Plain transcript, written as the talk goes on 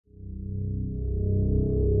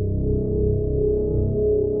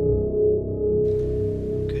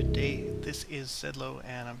Sedlo,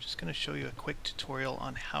 and I'm just going to show you a quick tutorial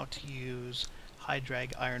on how to use high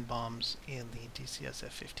drag iron bombs in the DCS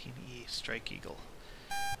F-15E Strike Eagle.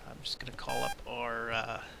 I'm just going to call up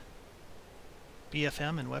our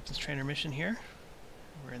BFM and weapons trainer mission here.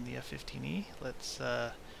 We're in the F-15E. Let's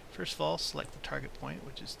first of all select the target point,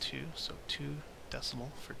 which is 2, so 2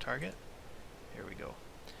 decimal for target. There we go.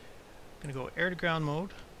 I'm going to go air to ground mode.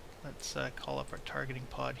 Let's call up our targeting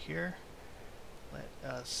pod here.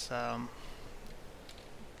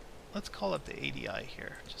 Let's call up the ADI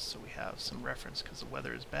here, just so we have some reference, because the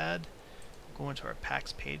weather is bad. We'll go into our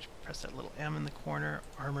packs page, press that little M in the corner,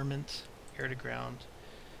 armament, air to ground.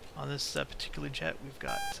 On this particular jet, we've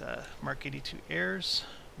got Mark 82 airs,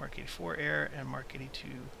 Mark 84 air, and Mark 82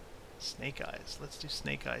 snake eyes. Let's do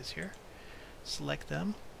snake eyes here. Select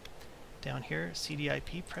them. Down here,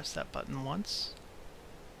 CDIP, press that button once,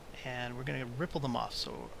 and we're going to ripple them off.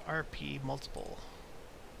 So RP multiple.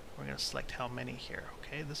 We're going to select how many here.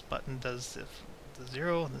 Okay, this button does the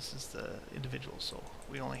 0, and this is the individual. So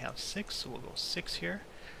we only have 6, so we'll go 6 here.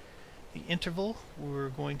 The interval, we're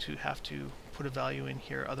going to have to put a value in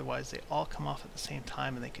here, otherwise they all come off at the same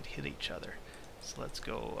time and they could hit each other. So let's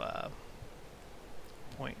go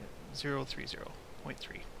 0.030, 0.3.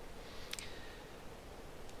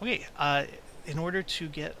 Okay, in order to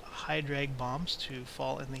get high drag bombs to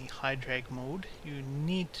fall in the high drag mode, you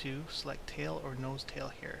need to select tail or nose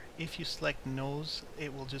tail here. If you select nose,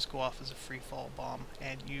 it will just go off as a free fall bomb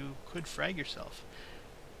and you could frag yourself.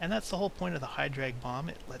 And that's the whole point of the high drag bomb.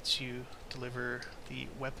 It lets you deliver the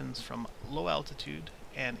weapons from low altitude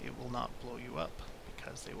and it will not blow you up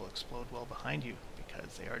because they will explode well behind you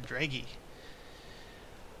because they are draggy.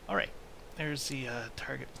 Alright, there's the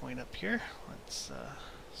target point up here. Let's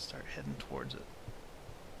start heading towards it.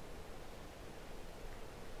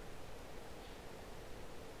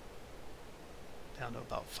 Down to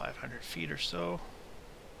about 500 feet or so.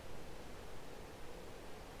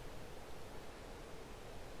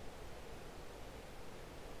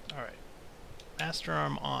 Alright, master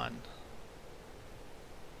arm on.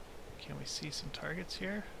 Can we see some targets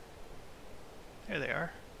here? There they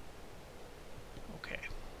are. Okay.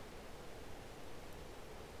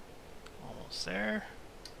 Almost there.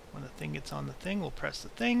 When the thing gets on the thing, we'll press the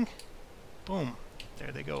thing. Boom.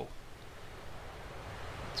 There they go.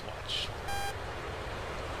 Let's watch.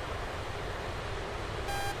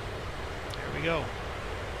 There we go.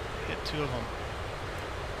 Hit 2 of them.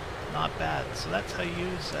 Not bad. So that's how you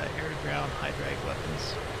use air-to-ground high drag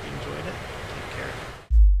weapons. If you enjoyed it, take care.